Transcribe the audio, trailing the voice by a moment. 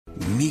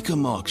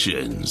Mecum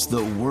Auctions,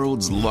 the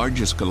world's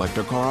largest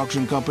collector car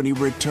auction company,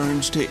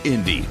 returns to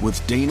Indy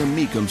with Dana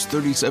Mecum's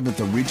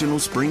 37th Regional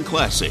Spring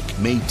Classic,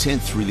 May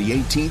 10th through the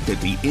 18th at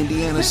the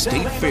Indiana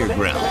State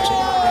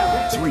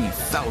Fairgrounds.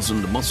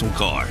 3,000 muscle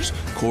cars,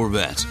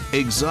 Corvettes,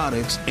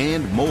 exotics,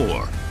 and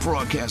more.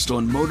 Broadcast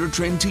on Motor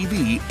Trend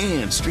TV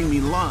and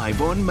streaming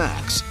live on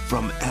Max.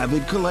 From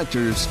avid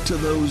collectors to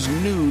those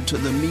new to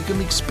the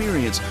Mecum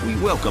experience, we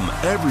welcome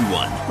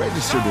everyone.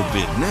 Register to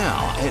bid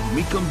now at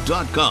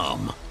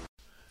Mecum.com.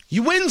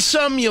 You win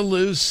some, you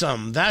lose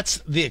some. That's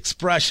the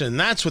expression.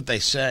 That's what they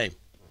say.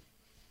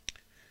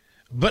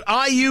 But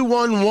IU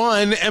won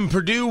one and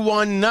Purdue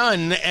won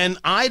none, and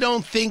I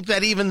don't think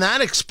that even that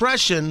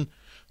expression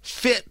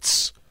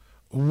fits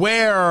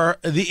where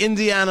the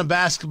Indiana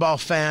basketball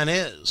fan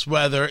is,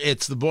 whether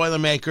it's the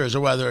Boilermakers or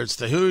whether it's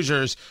the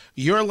Hoosiers.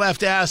 You're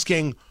left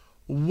asking,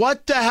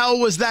 what the hell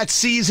was that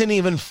season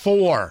even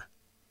for?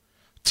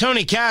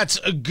 Tony Katz,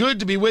 good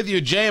to be with you.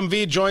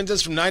 JMV joins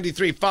us from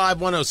 93.5,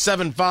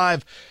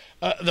 107.5.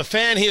 The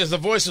Fan, he is the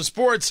voice of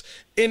sports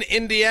in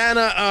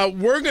Indiana.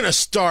 We're going to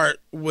start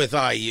with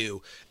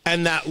IU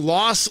and that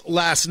loss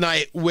last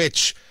night,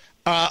 which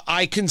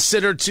I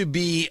consider to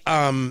be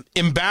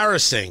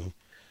embarrassing.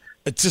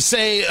 To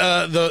say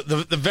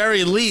the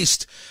very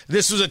least,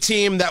 this was a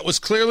team that was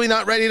clearly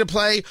not ready to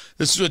play.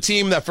 This was a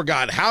team that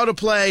forgot how to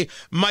play.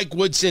 Mike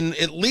Woodson,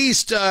 at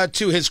least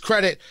to his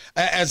credit,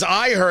 as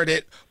I heard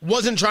it,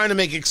 wasn't trying to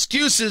make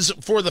excuses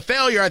for the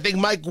failure. I think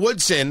Mike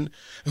Woodson,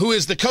 who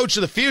is the coach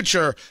of the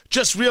future,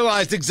 just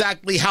realized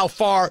exactly how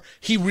far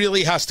he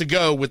really has to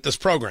go with this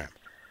program.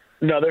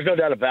 No, there's no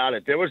doubt about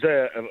it. There was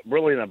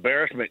really an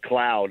embarrassment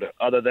cloud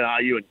other than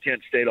IU and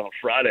Kent State on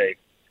Friday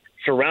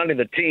surrounding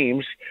the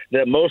teams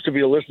that most of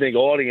your listening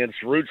audience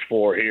roots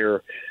for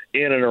here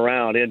in and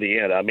around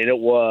Indiana. I mean, it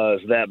was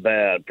that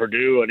bad.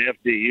 Purdue and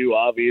FDU,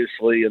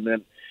 obviously, and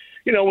then,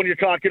 you know, when you're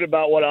talking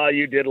about what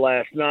IU did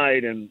last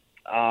night, and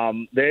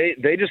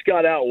they just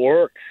got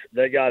outworked.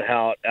 They got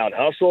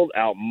out-hustled,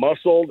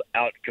 out-muscled,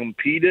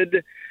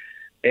 out-competed,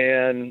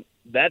 and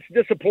that's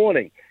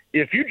disappointing.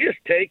 If you just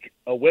take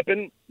a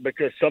whipping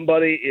because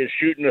somebody is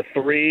shooting a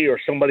three or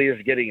somebody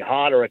is getting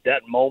hot or at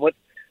that moment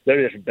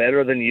they're just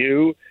better than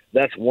you,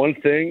 that's one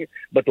thing.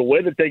 But the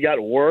way that they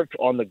got worked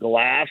on the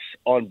glass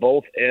on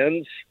both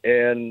ends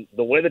and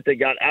the way that they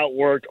got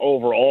outworked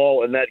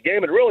overall in that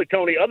game, and really,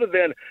 Tony, other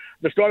than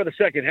the start of the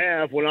second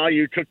half when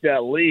IU took that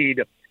lead,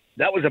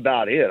 that was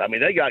about it. I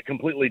mean, they got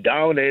completely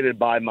dominated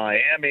by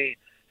Miami,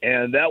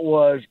 and that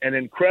was an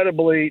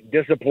incredibly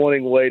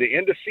disappointing way to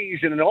end a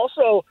season and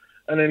also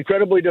an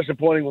incredibly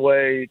disappointing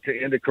way to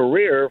end a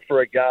career for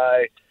a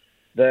guy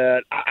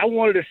that I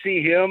wanted to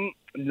see him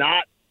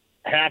not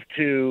have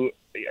to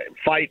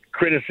fight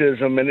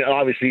criticism, and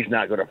obviously he's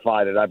not going to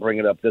fight it. I bring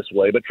it up this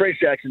way. But Trace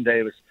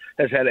Jackson-Davis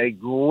has had a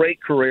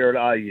great career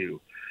at IU.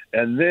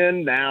 And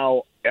then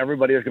now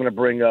everybody is going to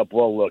bring up,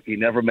 well, look, he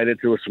never made it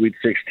to a Sweet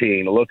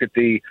 16. Look at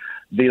the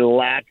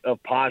lack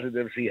of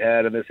positives he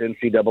had in this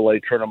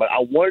NCAA tournament. I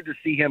wanted to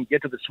see him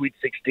get to the Sweet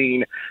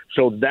 16,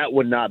 so that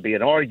would not be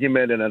an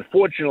argument. And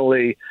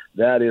unfortunately,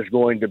 that is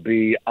going to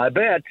be, I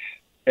bet,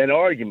 an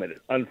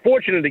argument.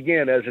 Unfortunate,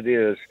 again, as it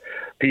is,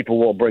 people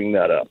will bring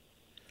that up.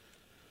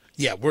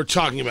 Yeah, we're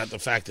talking about the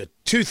fact that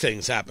two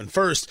things happened.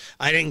 First,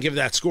 I didn't give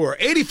that score.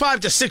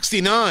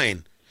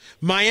 85-69.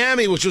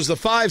 Miami, which was the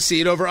 5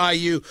 seed, over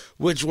IU,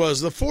 which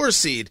was the 4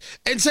 seed.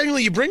 And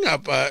secondly, you bring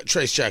up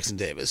Trace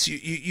Jackson-Davis.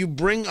 You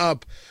bring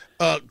up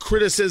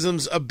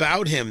criticisms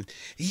about him.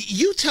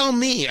 You tell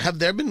me, have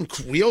there been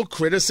real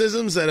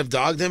criticisms that have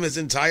dogged him his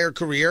entire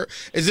career?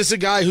 Is this a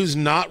guy who's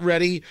not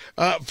ready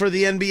for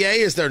the NBA?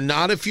 Is there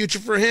not a future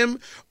for him?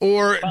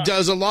 Or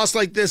does a loss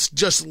like this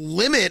just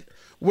limit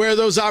where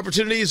those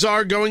opportunities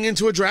are going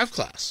into a draft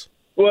class?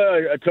 Well,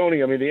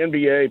 Tony, I mean, the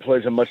NBA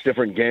plays a much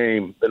different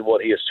game than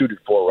what he is suited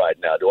for right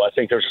now. Do I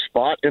think there's a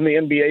spot in the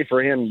NBA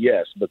for him?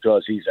 Yes,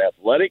 because he's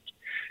athletic,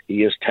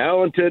 he is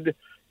talented,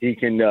 he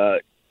can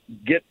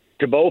get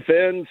to both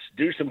ends,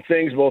 do some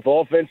things both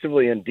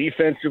offensively and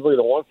defensively.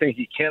 The one thing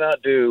he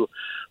cannot do,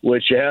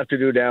 which you have to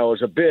do now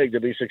as a big to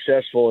be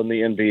successful in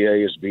the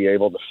NBA, is be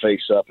able to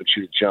face up and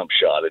shoot a jump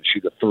shot and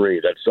shoot a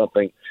three. That's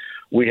something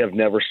we have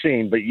never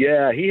seen. But,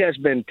 yeah, he has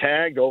been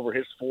tagged over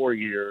his 4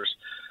 years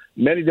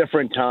many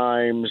different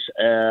times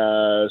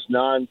as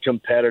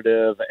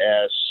non-competitive,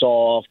 as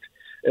soft.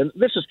 And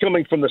this is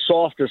coming from the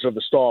softest of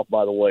the soft,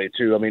 by the way,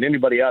 too. I mean,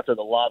 anybody out there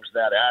that lobs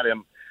that at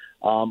him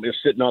is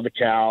sitting on the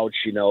couch,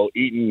 you know,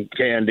 eating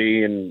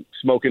candy and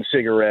smoking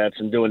cigarettes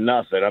and doing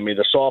nothing. I mean,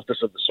 the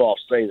softest of the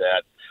soft say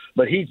that.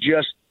 But he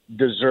just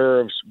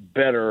deserves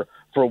better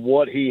for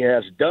what he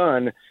has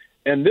done.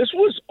 And this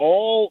was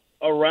all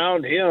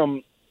around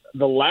him,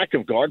 the lack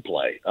of guard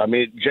play. I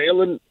mean,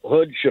 Jalen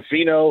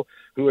Hood-Schifino,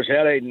 who has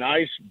had a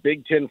nice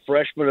Big Ten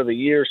Freshman of the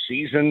Year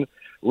season,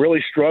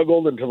 really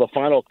struggled until the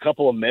final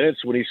couple of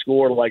minutes when he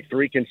scored like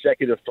 3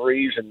 consecutive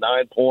threes and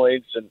 9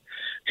 points. And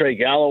Trey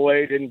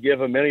Galloway didn't give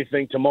him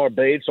anything. Tamar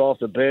Bates off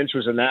the bench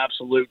was an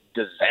absolute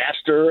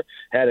disaster,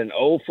 had an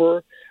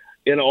offer.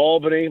 in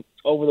Albany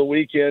over the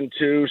weekend,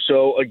 too.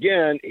 So,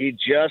 again, he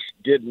just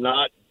did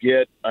not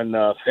get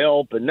enough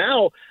help. And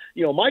now,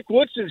 Mike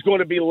Woodson's going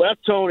to be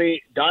left,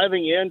 Tony,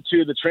 diving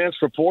into the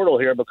transfer portal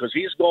here because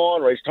he's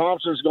gone. Race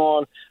Thompson's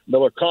gone.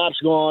 Miller Kopp's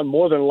gone.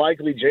 More than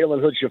likely,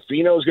 Jalen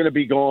Hood-Schifino is going to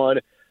be gone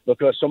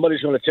because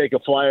somebody's going to take a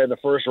flyer in the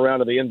first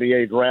round of the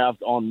NBA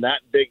draft on that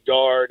big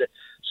guard.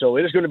 So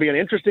it is going to be an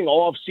interesting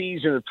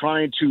offseason of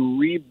trying to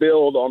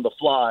rebuild on the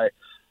fly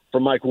for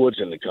Mike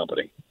Woodson and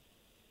company.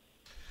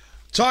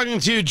 Talking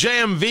to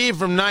JMV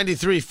from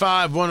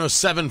 93.5,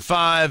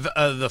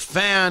 107.5, The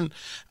Fan.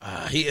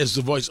 He is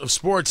the voice of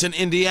sports in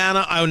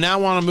Indiana. I now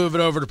want to move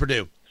it over to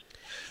Purdue.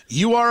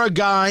 You are a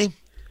guy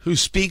who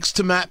speaks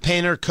to Matt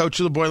Painter, coach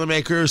of the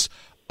Boilermakers,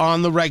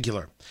 on the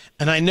regular.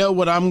 And I know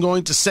what I'm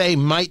going to say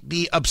might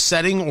be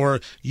upsetting or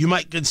you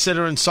might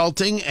consider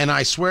insulting. And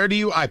I swear to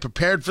you, I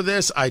prepared for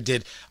this. I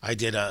did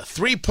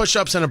 3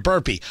 push-ups and a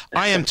burpee.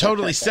 I am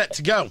totally set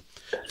to go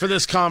for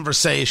this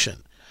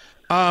conversation.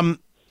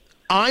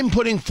 I'm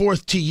putting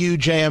forth to you,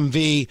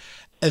 JMV,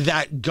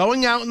 that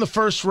going out in the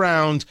first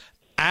round,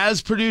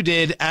 as Purdue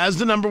did, as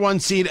the number 1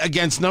 seed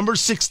against number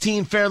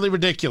 16, Fairleigh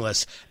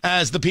Ridiculous,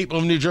 as the people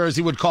of New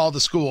Jersey would call the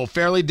school,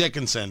 Fairleigh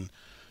Dickinson,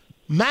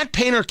 Matt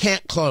Painter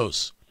can't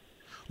close.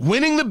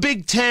 Winning the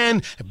Big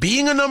Ten,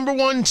 being a number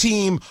 1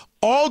 team,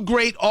 all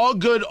great, all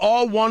good,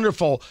 all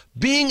wonderful.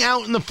 Being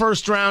out in the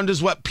first round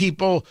is what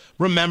people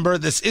remember.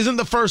 This isn't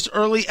the first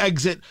early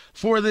exit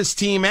for this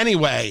team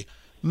anyway.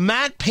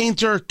 Matt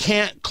Painter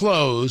can't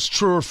close,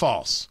 true or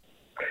false?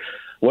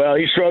 Well,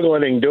 he's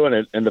struggling doing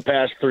it in the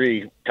past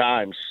 3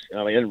 times.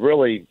 I mean, and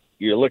really,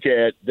 you look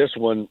at this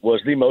one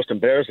was the most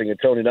embarrassing. And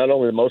Tony, not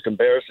only the most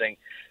embarrassing,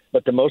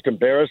 but the most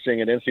embarrassing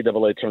in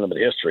NCAA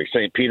tournament history.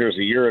 St. Peter's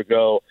a year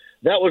ago,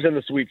 that was in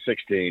the Sweet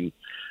 16.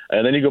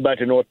 And then you go back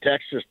to North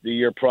Texas the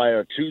year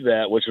prior to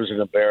that, which was an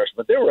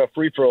embarrassment. They were a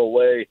free throw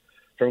away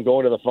from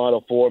going to the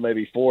Final Four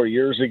maybe 4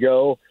 years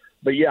ago.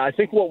 But, yeah, I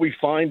think what we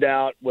find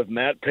out with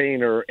Matt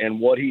Painter and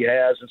what he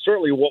has, and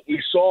certainly what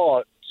we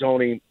saw,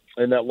 Tony,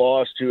 in that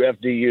loss to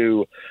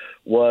FDU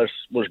was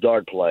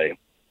guard play.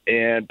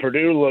 And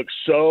Purdue looked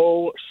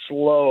so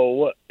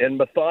slow and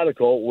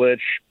methodical,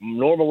 which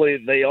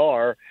normally they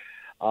are.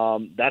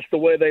 That's the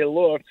way they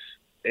looked.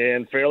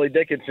 And Fairleigh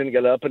Dickinson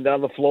got up and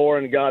down the floor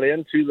and got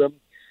into them.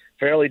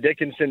 Fairleigh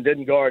Dickinson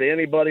didn't guard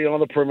anybody on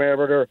the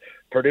perimeter.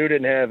 Purdue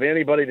didn't have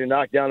anybody to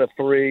knock down a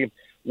 3.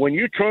 When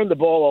you turn the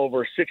ball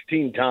over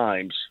 16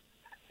 times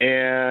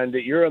and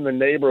you're in the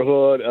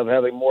neighborhood of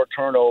having more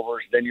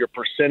turnovers than your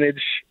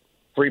percentage,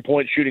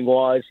 3-point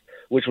shooting-wise,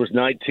 which was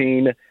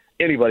 19,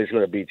 anybody's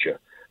going to beat you.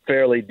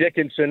 Fairleigh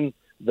Dickinson,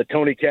 the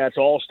Tony Katz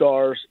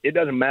All-Stars, it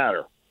doesn't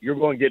matter. You're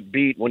going to get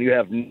beat when you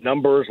have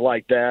numbers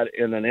like that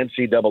in an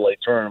NCAA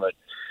tournament.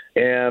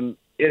 And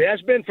it has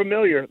been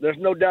familiar. There's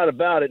no doubt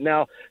about it.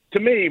 Now, to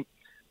me,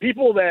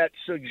 people that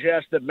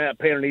suggest that Matt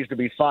Painter needs to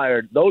be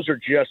fired, those are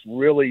just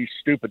really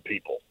stupid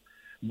people.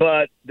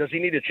 But does he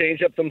need to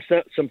change up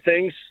some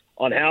things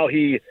on how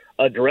he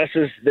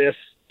addresses this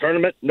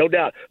tournament? No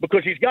doubt.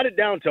 Because he's got it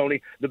down,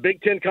 Tony. The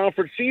Big Ten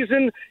Conference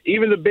season,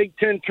 even the Big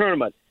Ten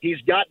tournament.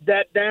 He's got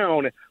that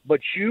down. But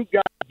you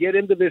got to get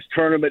into this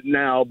tournament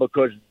now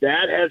because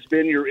that has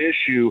been your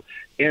issue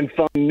and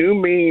find new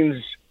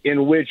means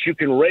in which you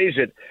can raise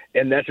it,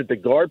 and that's at the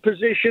guard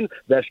position.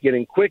 That's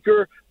getting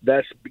quicker.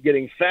 That's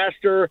getting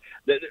faster.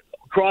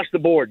 Across the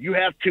board, you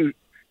have to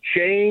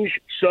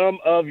change some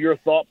of your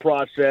thought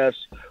process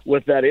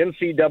with that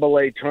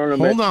NCAA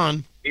tournament Hold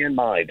on. in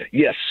mind.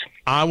 Yes.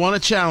 I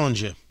want to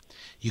challenge you.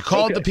 You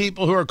called the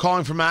people who are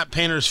calling for Matt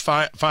Painter's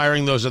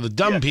firing. Those are the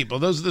dumb people.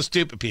 Those are the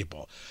stupid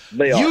people.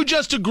 You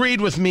just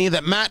agreed with me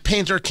that Matt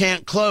Painter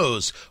can't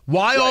close.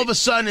 Why all of a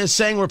sudden is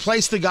saying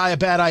replace the guy a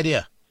bad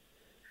idea?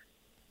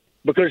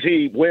 Because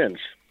he wins.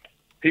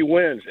 He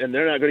wins, and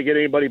they're not going to get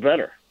anybody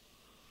better.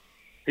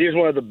 He is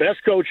one of the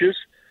best coaches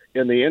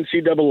in the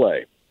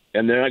NCAA,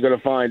 and they're not going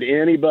to find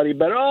anybody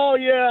better. Oh,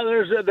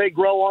 yeah, they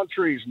grow on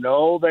trees.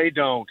 No, they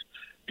don't.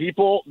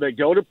 People that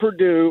go to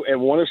Purdue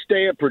and want to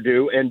stay at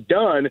Purdue and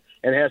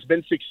has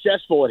been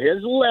successful at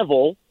his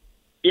level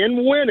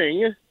in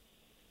winning,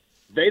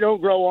 they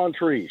don't grow on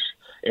trees.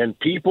 And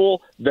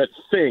people that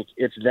think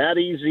it's that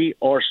easy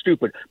are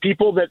stupid.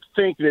 People that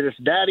think that it's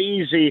that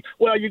easy,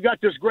 well, you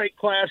got this great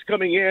class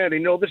coming in,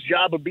 and this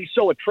job would be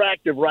so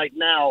attractive right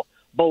now.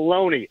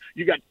 Baloney.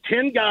 You got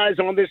 10 guys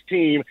on this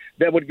team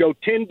that would go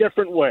 10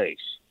 different ways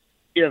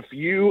if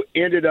you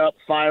ended up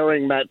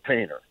firing Matt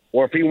Painter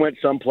or if he went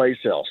someplace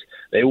else.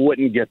 They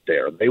wouldn't get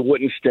there. They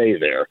wouldn't stay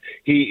there.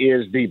 He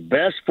is the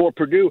best for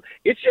Purdue.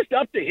 It's just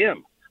up to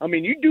him. I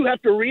mean, you do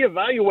have to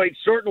reevaluate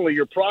certainly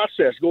your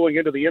process going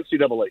into the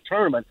NCAA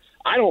tournament.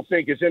 I don't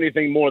think it's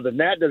anything more than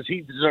that. Does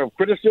he deserve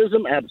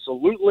criticism?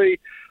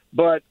 Absolutely.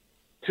 But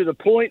to the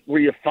point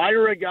where you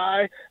fire a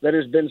guy that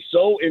has been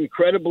so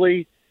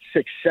incredibly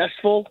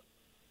successful,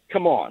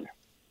 come on.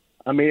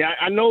 I mean,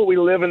 I know we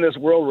live in this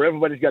world where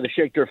everybody's got to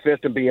shake their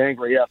fist and be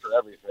angry after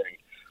everything,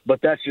 but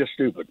that's just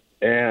stupid.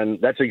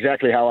 And that's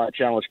exactly how I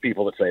challenge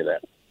people to say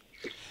that.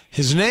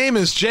 His name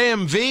is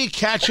JMV.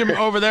 Catch him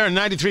over there at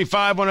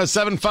 93.5,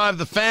 107.5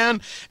 The Fan.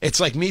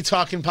 It's like me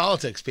talking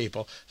politics,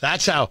 people.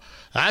 That's how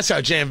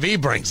JMV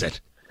brings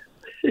it.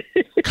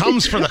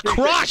 Comes for the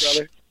crush.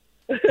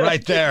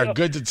 Right there.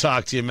 Good to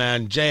talk to you,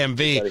 man.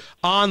 JMV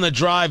on the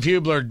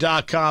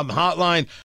DriveHubler.com hotline.